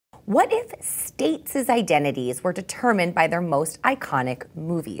What if states' identities were determined by their most iconic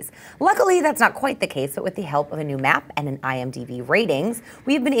movies? Luckily, that's not quite the case, but with the help of a new map and an IMDb ratings,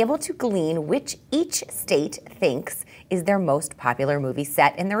 we have been able to glean which each state thinks is their most popular movie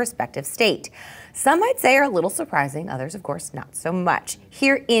set in their respective state. Some might say are a little surprising, others, of course, not so much.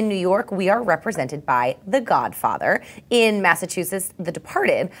 Here in New York, we are represented by The Godfather. In Massachusetts, The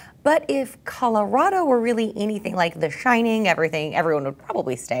Departed. But if Colorado were really anything like The Shining, everyone would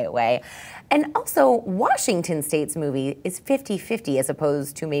probably stay away. And also, Washington State's movie is 50-50 as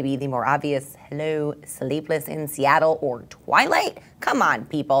opposed to maybe the more obvious Hello, Sleepless in Seattle or Twilight. Come on,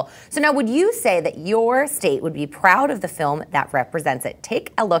 people. So now, would you say that your state would be proud of the film that represents it?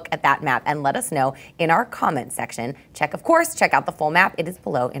 Take a look at that map and let us know in our comment section. Check out the full map. It is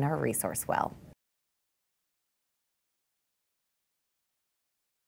below in our resource well.